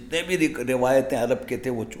وسلم نے جتنے بھی روایتیں عرب کے تھے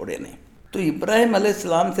وہ چھوڑے نہیں. تو ابراہیم علیہ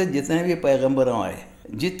السلام سے جتنے بھی پیغمبر آئے,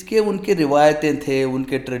 جت کے ان کے روایتیں تھے, ان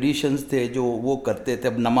کے ٹریڈیشنز تھے جو وہ کرتے تھے,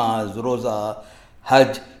 اب نماز, روزہ,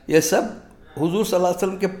 حج, یہ سب حضور صلی اللہ علیہ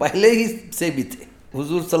وسلم کے پہلے ہی سے بھی تھے.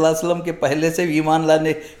 حضور صلی اللہ علیہ وسلم کے پہلے سے بھی ایمان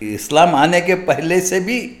لانے, اسلام آنے کے پہلے سے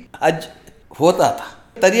بھی حج ہوتا تھا,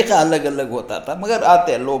 طریقہ الگ الگ ہوتا تھا, مگر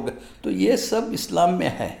آتے لوگ. تو یہ سب اسلام میں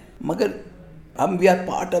ہے, مگر ہم we are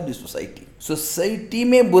part of the society. Society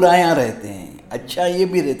میں برائیاں رہتے ہیں, اچھا یہ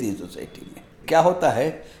بھی رہتی ہے سوسائٹی میں. کیا ہوتا ہے,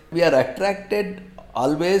 we are attracted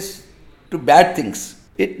always to bad things.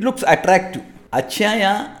 It looks attractive. اچھا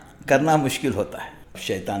یہاں کرنا مشکل ہوتا ہے.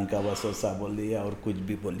 شیطان کا وسوسہ بول لیا اور کچھ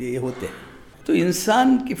بھی بول لیا, یہ ہوتے ہیں. تو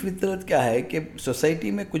انسان کی فطرت کیا ہے کہ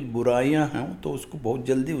سوسائٹی میں کچھ برائیاں ہوں تو اس کو بہت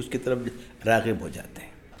جلدی اس کی طرف راغب ہو جاتے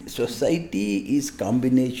ہیں. Society is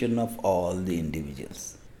combination of all the individuals.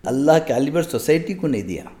 Allah calibre society को नहीं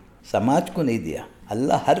दिया, समाज को नहीं दिया.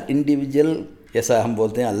 अल्लाह हर इंडिविजुअल, जैसा हम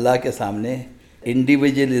बोलते हैं अल्लाह के सामने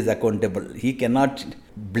individual is accountable. He can not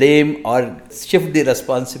blame और shift the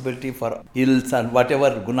responsibility for ills and what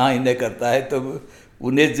ever. गुनाह इन्हें करता है तो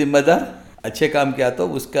उन्हें जिम्मेदार, अच्छे काम किया तो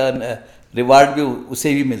उसका रिवार्ड भी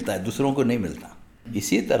उसे भी मिलता है, दूसरों को नहीं मिलता.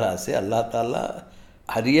 इसी तरह से अल्लाह ताला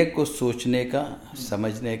हर एक को सोचने का,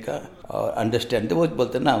 समझने का और अंडरस्टैंड. वो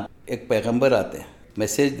बोलते हैं ना, एक पैगंबर आते हैं,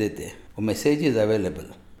 मैसेज देते हैं, वो message is available,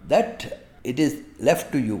 that it is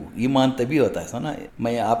left to you. ईमान तभी होता है सुना,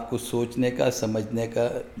 मैं आपको सोचने का, समझने का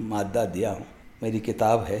मादा दिया हूँ. मेरी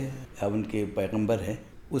किताब है, उनके पैगंबर हैं,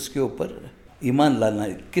 उसके ऊपर ईमान लाना.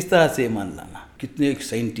 किस तरह से ईमान लाना, कितने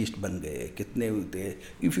साइंटिस्ट बन गए, कितने होते.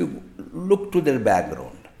 If you look to their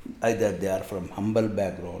background, either they are from humble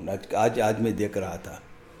background. आज मैं देख रहा था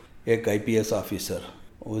एक IPS ऑफिसर,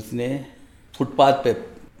 उसने फुटपाथ पे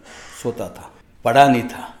सोता था, पढ़ा नहीं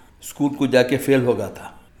था, स्कूल को जाके फेल हो गया था.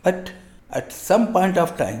 But at some point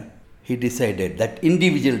of time he decided, that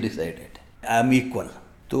individual decided I am equal.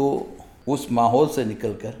 तो उस माहौल से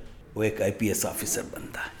निकल कर वो एक IPS ऑफिसर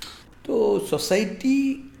बनता है. तो सोसाइटी,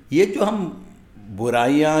 ये जो हम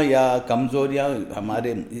बुराइयां या कमज़ोरियां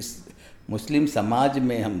हमारे इस मुस्लिम समाज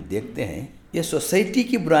में हम देखते हैं, ये सोसाइटी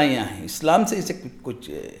की बुराइयां हैं. इस्लाम से इसे कुछ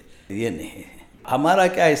ये नहीं है. हमारा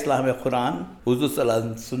क्या है, इस्लाम है कुरान, हुजूर सल्लल्लाहु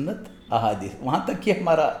अलैहि वसल्लम सुन्नत, अहादीस, वहाँ तक कि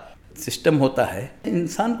हमारा सिस्टम होता है.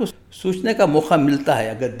 इंसान को सोचने का मौका मिलता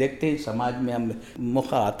है. अगर देखते हैं समाज में, हम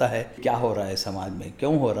मौका आता है क्या हो रहा है समाज में,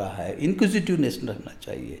 क्यों हो रहा है. इनक्विजिटिवनेस रखना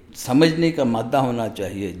चाहिए, समझने का मादा होना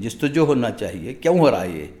चाहिए, जस्तजू होना चाहिए, क्यों हो रहा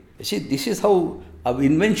है ये. This is how. अब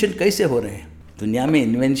इन्वेंशन कैसे हो रहे हैं दुनिया में,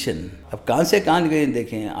 इन्वेंशन अब कहाँ से कहाँ गए.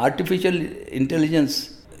 देखें, आर्टिफिशियल इंटेलिजेंस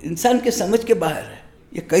इंसान के समझ के बाहर है.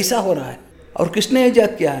 ये कैसा हो रहा है और किसने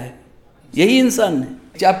ईजाद किया है? यही इंसान ने.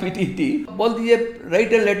 ChatGPT बोल दीजिए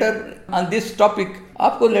write a letter on this topic,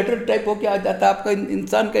 आपको लेटर टाइप होके आ जाता है. आपका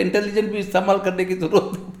इंसान का इंटेलिजेंस भी इस्तेमाल करने की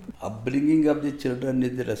जरूरत है. Upbringing of the children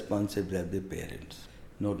is the responsibility of the parents,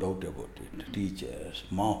 no doubt about it. Teachers,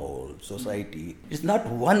 माहौल, society is not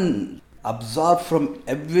one absorb from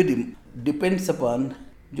every, depends upon.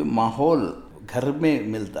 जो माहौल घर में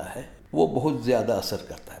मिलता है वो बहुत ज़्यादा असर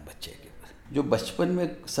करता है बच्चे के. जो बचपन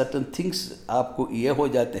में सर्टन थिंग्स आपको ये हो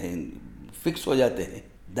जाते हैं, फिक्स हो जाते हैं,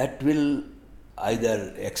 दैट विल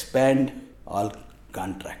आइदर एक्सपैंड और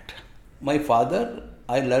contract. My father,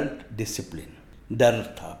 I learn discipline. डर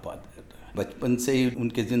था बचपन से ही,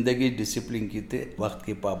 उनकी ज़िंदगी डिसिप्लिन की थे, वक्त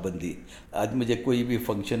की पाबंदी. आज मुझे कोई भी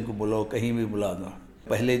फंक्शन को बुलाओ, कहीं भी बुला दो,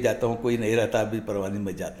 पहले जाता हूँ, कोई नहीं रहता, अभी परवानी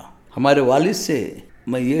में जाता हूँ. हमारे वालिद से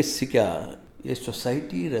मैं ये सीखा, ये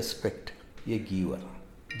सोसाइटी रेस्पेक्ट, ये giver.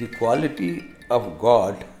 The quality of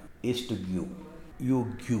God is to give, you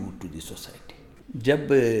give to the society.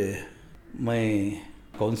 जब मैं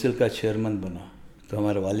काउंसिल का चेयरमैन बना तो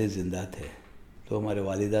हमारे वालिद ज़िंदा थे. तो हमारे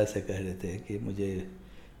वालिदा से कह रहे थे कि मुझे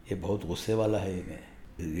ये बहुत गुस्से वाला है,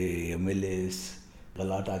 ये MLAs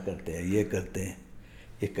गलाटा करते हैं, ये करते हैं,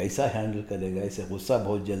 ये कैसा हैंडल करेगा, इसे गुस्सा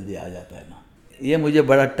बहुत जल्दी आ जाता है ना. ये मुझे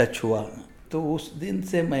बड़ा टच हुआ. तो उस दिन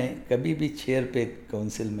से मैं कभी भी चेयर पे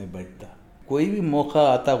काउंसिल में बैठता, कोई भी मौका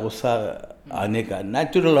आता गुस्सा आने का,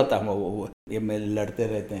 नेचुरल होता है वो. ये मैं लड़ते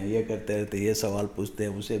रहते हैं, ये करते रहते हैं, ये सवाल पूछते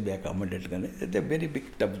हैं, उसे भी अकोमोडेट करने. It's a very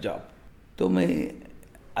big tough job. तो मैं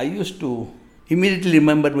I used to immediately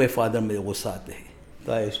remember my father. मेरे गुस्सा आते हैं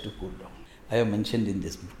तो I used to cool down. I have mentioned in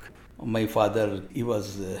this book. My father, he was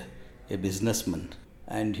a businessman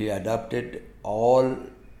and he adopted all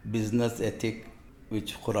business ethic which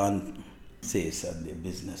Quran says on the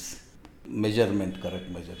business. Measurement, correct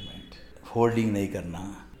measurement. Holding नहीं करना,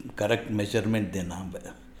 correct measurement देना,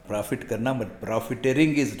 profit करना, but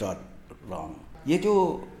profiteering is not wrong. ये जो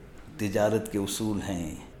तिजारत के उसूल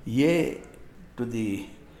हैं, ये to the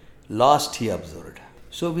last he observed.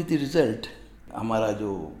 So with the result, हमारा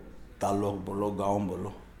जो ताल्लुक बोलो, गाँव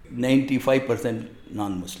बोलो, 95%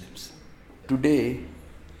 non-Muslims. Today,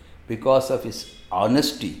 because of his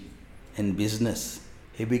honesty in business,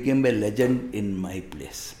 he became a legend in my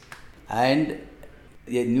place. And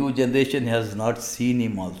a new generation has not seen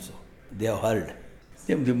him also. They have heard.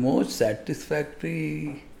 The most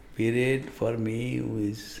satisfactory period for me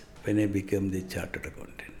was when I became the chartered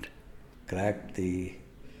accountant. Cracked the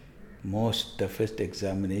most toughest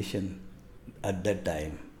examination at that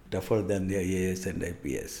time, tougher than the IAS and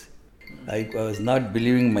IPS. I was not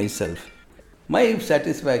believing myself. My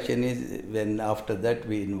satisfaction is when after that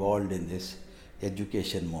we involved in this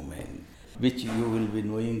education movement, which you will be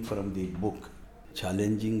knowing from the book.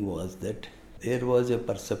 Challenging was that there was a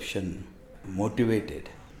perception, motivated,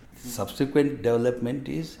 Subsequent development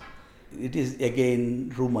is, it is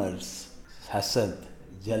again rumors, hasad,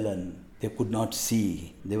 jalan. They could not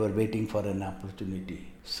see. They were waiting for an opportunity.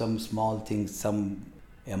 Some small things, some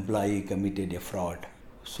employee committed a fraud.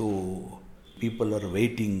 So people are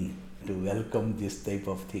waiting to welcome this type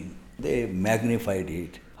of thing. They magnified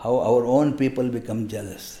it. How our own people become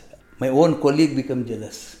jealous. My own colleague become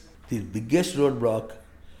jealous. The biggest roadblock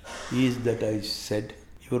is that I said,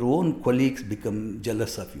 your own colleagues become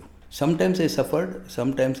jealous of you. Sometimes I suffered,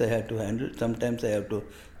 sometimes I had to handle, sometimes I have to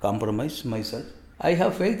compromise myself. I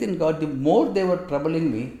have faith in God. The more they were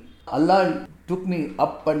troubling me, Allah took me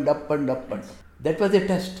up and up and up and up. That was a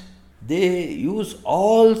test. They use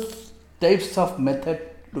all types of method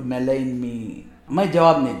to malign me. मैं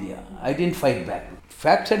जवाब नहीं दिया. I didn't fight back.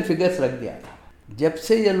 Facts and figures रख दिया था. जब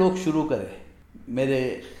से ये लोग शुरू करे मेरे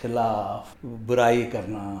खिलाफ बुराई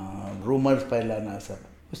करना, रूमर्स फैलाना सब,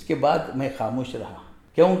 उसके बाद मैं खामोश रहा.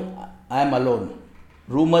 क्यों? I am alone.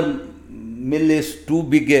 Rumor mill is too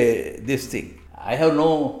big this thing. I have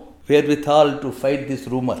no wherewithal to fight this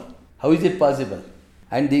rumor. How is it possible?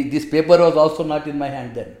 And this paper was also not in my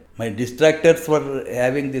hand then. My distractors were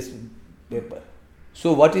having this paper.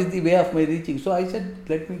 So what is the way of my reaching? So I said,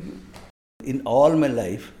 let me give. In all my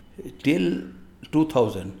life, till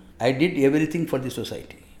 2000, I did everything for the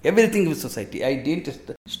society. Everything with society. I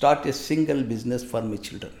didn't start a single business for my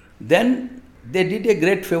children. Then they did a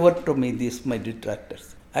great favor to me, my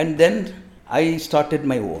detractors. And then I started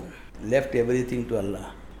my own. Left everything to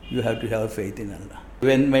Allah. You have to have faith in Allah.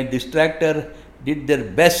 When my distractor did their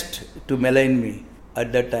best to malign me,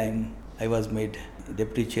 at that time I was made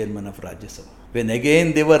deputy chairman of Rajya Sabha. When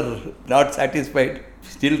again they were not satisfied,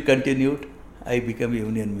 still continued, I became a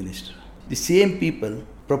union minister. The same people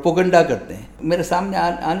propaganda करते हैं, मेरे सामने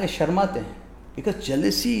आने शर्माते हैं, because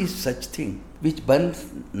jealousy is such thing which burns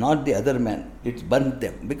not the other man, it burns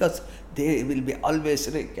them, because they will be always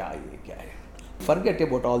रे क्या है. Forget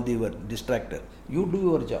about all the distractor. You do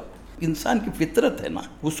your job. इंसान की फितरत है ना,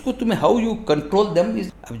 उसको तुम्हें हाउ यू कंट्रोल देम.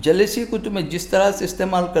 अब जेलेसी को तुम्हें जिस तरह से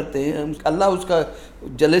इस्तेमाल करते हैं, अल्लाह उसका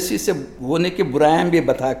जेलेसी से होने की बुराइयां भी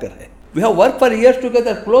बता कर है. We have work for years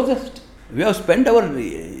together, closest. We have spend our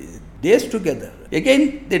days together. Again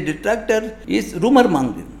the डिट्रैक्टर is rumour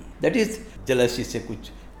मांगिंग. That is jealousy से कुछ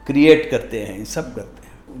क्रिएट करते हैं, सब करते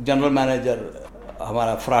हैं. जनरल मैनेजर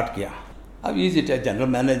हमारा फ्रॉड किया. अब इज इट जनरल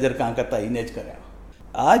मैनेजर कहाँ करता है, इनेज करें.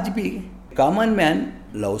 आज भी common man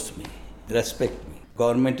loves me, respect me.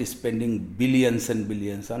 Government is spending billions and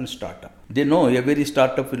billions on startup. They know every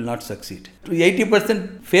startup will not succeed. तो 80%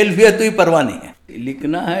 फेल हुआ तो ही परवाह नहीं है.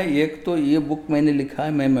 लिखना है एक तो ये बुक मैंने लिखा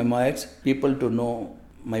है, my memoirs, people to know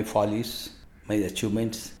my follies, my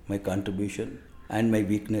achievements, my contribution and my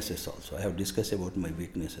weaknesses also. I have discussed about my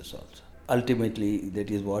weaknesses also. Ultimately, that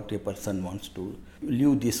is what a person wants to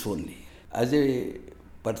live this only. As a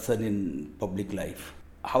person in public life,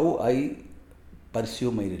 how I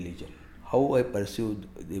pursue my religion, how I pursue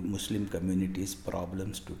the Muslim community's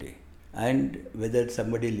problems today, and whether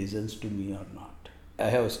somebody listens to me or not. I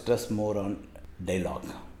have stressed more on dialogue.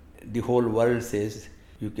 The whole world says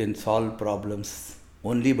you can solve problems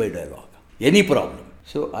only by dialogue, any problem.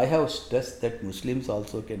 So I have stressed that Muslims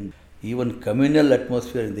also can, even communal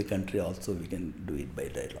atmosphere in the country also we can do it by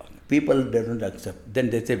dialogue. People don't accept,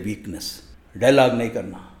 then there's a weakness. Dialogue nahi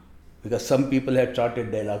karna. Because some people had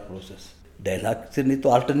started dialogue process. Dialogue से नहीं तो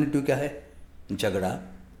alternative क्या है? झगड़ा,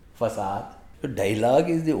 फसाद. So dialogue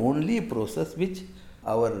is the only process which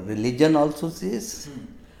our religion also says.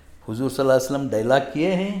 हुजूर सल्लल्लाहु अलैहि वसल्लम dialogue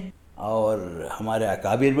किए हैं और हमारे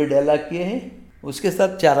अकाबिर भी dialogue किए हैं. उसके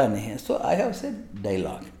साथ चारा नहीं है. So I have said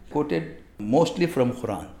dialogue. Quoted mostly from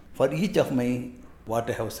Quran. For each of my what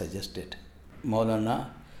I have suggested. Maulana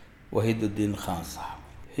Wahiduddin Khan साहब.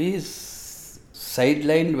 He is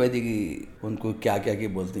sidelined by the उनको क्या क्या की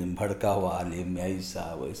बोलते हैं, भड़का हुआ आलिम, ऐसा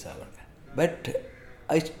वैसा. But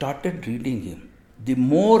I started reading him. The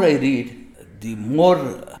more I read, the more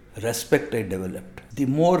respect I developed. The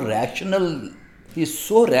more rational. He is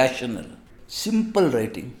so rational. Simple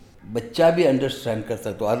writing. बच्चा भी अंडरस्टैंड कर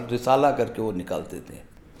सकता. और रिसाला करके वो निकालते थे.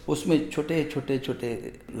 उसमें छोटे छोटे छोटे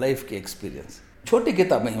लाइफ के एक्सपीरियंस. छोटी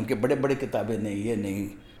किताबें, उनके बड़े बड़े किताबें नहीं, ये नहीं.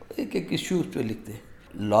 एक एक इश्यूज पे लिखते.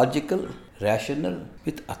 Logical, rational,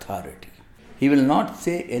 with authority. He will not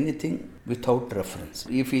say anything without reference.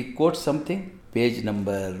 If he quotes something, page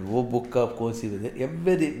number, वो book का कौन सी,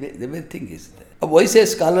 everything is there. अब वैसे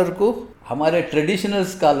स्कॉलर को हमारे traditional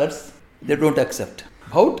scholars they don't accept.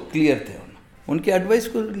 बहुत क्लियर थे उनके एडवाइस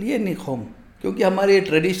को लिए नहीं कौम, क्योंकि हमारे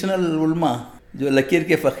ट्रेडिशनल उल्मा जो लकीर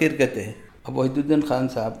के फ़कीर कहते हैं. अब वहीदुद्दीन खान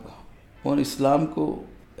साहब उन इस्लाम को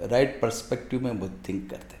राइट पर्सपेक्टिव में बहुत थिंक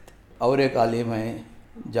करते थे. और एक आलिम है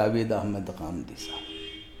جاوید احمد غامدی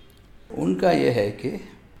صاحب. ان کا یہ ہے کہ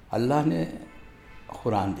اللہ نے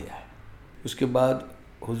قرآن دیا ہے, اس کے بعد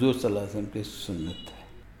حضور صلی اللہ علیہ وسلم کی سنت ہے.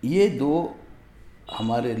 یہ دو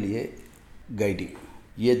ہمارے لیے گائیڈنگ,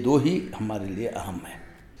 یہ دو ہی ہمارے لیے اہم ہیں.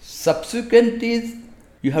 Subsequent is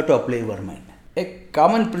you have to apply your mind. ایک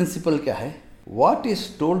کامن پرنسپل کیا ہے, what is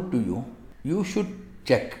told to you, you should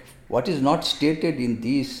check what is not stated in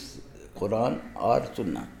دیس قرآن اور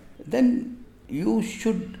سنہ. Then you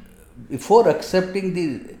should before accepting the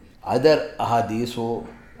other احادیث ہو,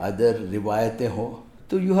 ادر روایتیں ہو,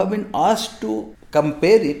 تو you have been asked to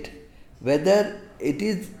compare it whether it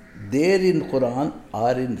is there in Quran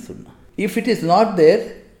or in Sunnah. If it is not there,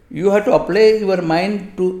 you have to apply your mind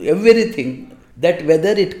to everything that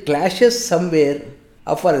whether it clashes somewhere.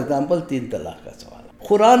 For example, 3 طلاق کا سوال,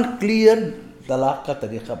 قرآن clear طلاق کا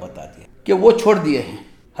طریقہ بتا دیا کہ وہ چھوڑ دیے ہیں.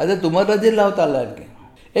 حضرت عمر رضی اللہ تعالیٰ عنہ کے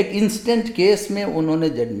ایک انسٹنٹ کیس میں انہوں نے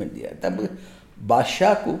ججمنٹ دیا. تب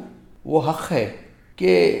بادشاہ کو وہ حق ہے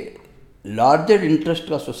کہ لارجر انٹرسٹ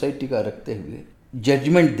کا سوسائٹی کا رکھتے ہوئے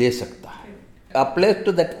ججمنٹ دے سکتا ہے. Apply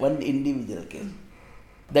to that one individual case,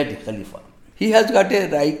 that خلیفہ, he has got a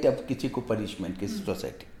right اب کسی کو پنشمنٹ کسی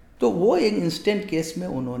سوسائٹی. تو وہ ایک انسٹنٹ کیس میں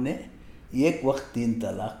انہوں نے ایک وقت 3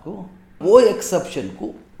 طلاق کو, وہ ایکسیپشن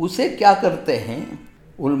کو, اسے کیا کرتے ہیں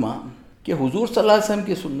علماء کہ حضور صلی اللہ علیہ وسلم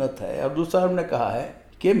کی سنت ہے, اور دوسرا نے کہا ہے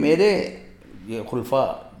کہ میرے یہ خلفاء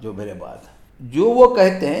جو میرے بعد جو وہ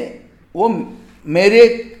کہتے ہیں وہ میرے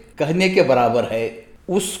کہنے کے برابر ہے.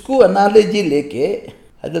 اس کو انالوجی لے کے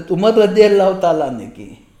حضرت عمر رضی اللہ تعالیٰ نے کی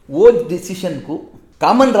وہ ڈیسیشن کو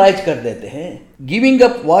کامن رائج کر دیتے ہیں, giving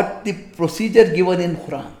up what the procedure given in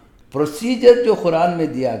Quran. Procedure جو قرآن میں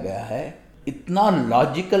دیا گیا ہے اتنا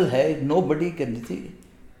لاجیکل ہے, نو بڈی کین سی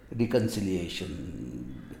ریکنسیلیشن,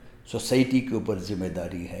 سوسائٹی کے اوپر ذمہ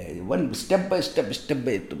داری ہے, ون اسٹیپ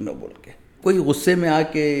بائی تم نے بول کے. کوئی غصے میں آ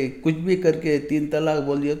کے کچھ بھی کر کے 3 طلاق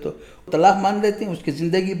بول دیا تو طلاق مان لیتے ہیں, اس کی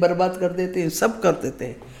زندگی برباد کر دیتے ہیں, سب کر دیتے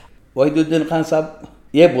ہیں. وحید الدین خان صاحب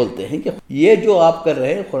یہ بولتے ہیں کہ یہ جو آپ کر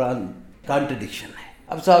رہے ہیں قرآن کانٹرڈکشن ہے.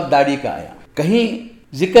 اب صاحب داڑھی کا آیا, کہیں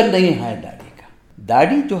ذکر نہیں ہے داڑھی کا.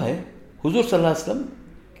 داڑھی جو ہے حضور صلی اللہ علیہ وسلم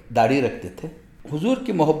داڑھی رکھتے تھے, حضور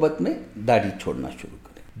کی محبت میں داڑھی چھوڑنا شروع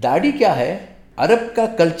کرے. داڑھی کیا ہے, عرب کا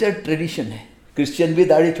کلچر ٹریڈیشن ہے. کرسچن بھی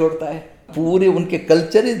داڑھی چھوڑتا ہے, پورے ان کے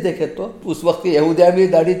کلچرز دیکھے تو اس وقت یہودیاں بھی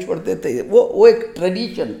داڑھی چھوڑتے تھے, وہ ایک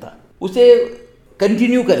ٹریڈیشن تھا, اسے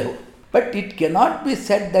کنٹینیو کرے ہو. بٹ اٹ کی not be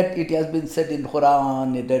set that it has been set in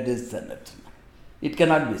Quran, it کی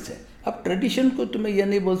ناٹ بی سیٹ. اب ٹریڈیشن کو تمہیں یہ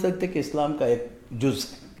نہیں بول سکتے کہ اسلام کا ایک جز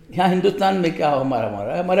ہے. یہاں ہندوستان میں کیا ہو,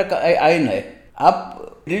 ہمارا آئین ہے,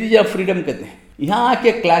 آپ ریلیجن آف فریڈم کہتے ہیں, یہاں آ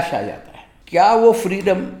کے کلیش آ جاتا ہے. کیا وہ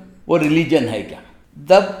فریڈم وہ ریلیجن ہے کیا؟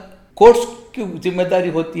 جب کورٹس کی ذمہ داری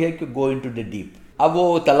ہوتی ہے کہ گو انٹو دی ڈیپ. اب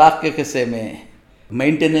وہ طلاق کے قصے میں,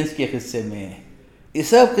 مینٹیننس کے قصے میں, اس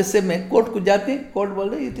سب قصے میں کورٹ کو جاتے ہیں, کورٹ بول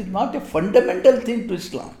رہے it is not a fundamental thing to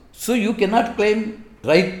Islam, so you کی not claim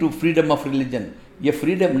right to freedom of religion. یہ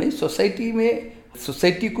فریڈم نہیں, سوسائٹی میں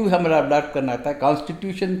سوسائٹی کو بھی ہمارا اڈاپٹ کرنا تھا.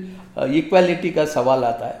 کانسٹیٹیوشن ایکویلٹی کا سوال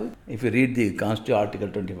آتا ہے. If you read the constitution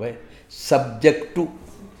article 25 subject to,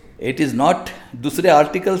 it is not, دوسرے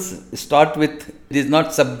articles start with it is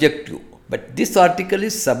not subject to, but this article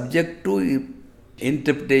is subject to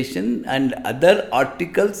interpretation and other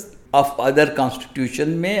articles of other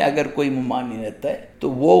constitution میں اگر کوئی ممانع رہتا ہے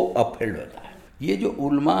تو وہ upheld ہوتا ہے. یہ جو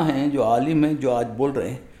علماء ہیں, جو عالم ہیں, جو آج بول رہے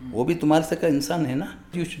ہیں, وہ بھی تمہارے سے کا انسان ہے نا.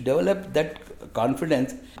 You should develop that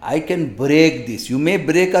confidence. I can break this. You may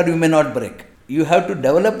break or you may not break. You have to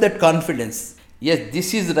develop that confidence. Yes,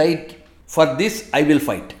 this is right. For this I will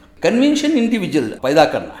fight. Convention individual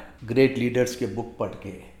پیدا کرنا ہے. Great leaders کے book پڑھ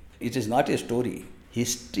کے. It is not a story.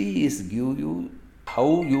 History is give you how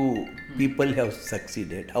you people have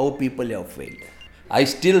succeeded, how people have failed. I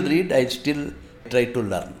still read, I still try to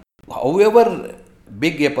learn. However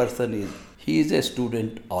big a person is, he is a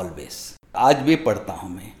student always. آج بھی پڑھتا ہوں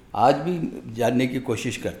میں, آج بھی جاننے کی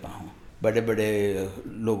کوشش کرتا ہوں, بڑے بڑے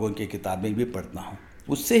لوگوں کی کتابیں بھی پڑھتا ہوں,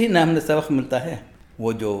 اس سے ہی نہ ہمیں سبق ملتا ہے.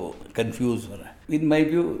 وہ جو کنفیوز ہو رہا ہے, in my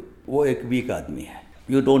view وہ ایک ویک آدمی ہے.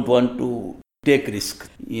 You don't want to take risk.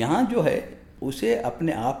 یہاں جو ہے اسے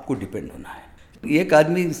اپنے آپ کو ڈپینڈ ہونا ہے. ایک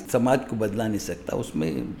آدمی سماج کو بدلا نہیں سکتا, اس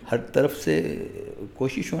میں ہر طرف سے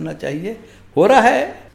کوشش ہونا چاہیے. ہو رہا ہے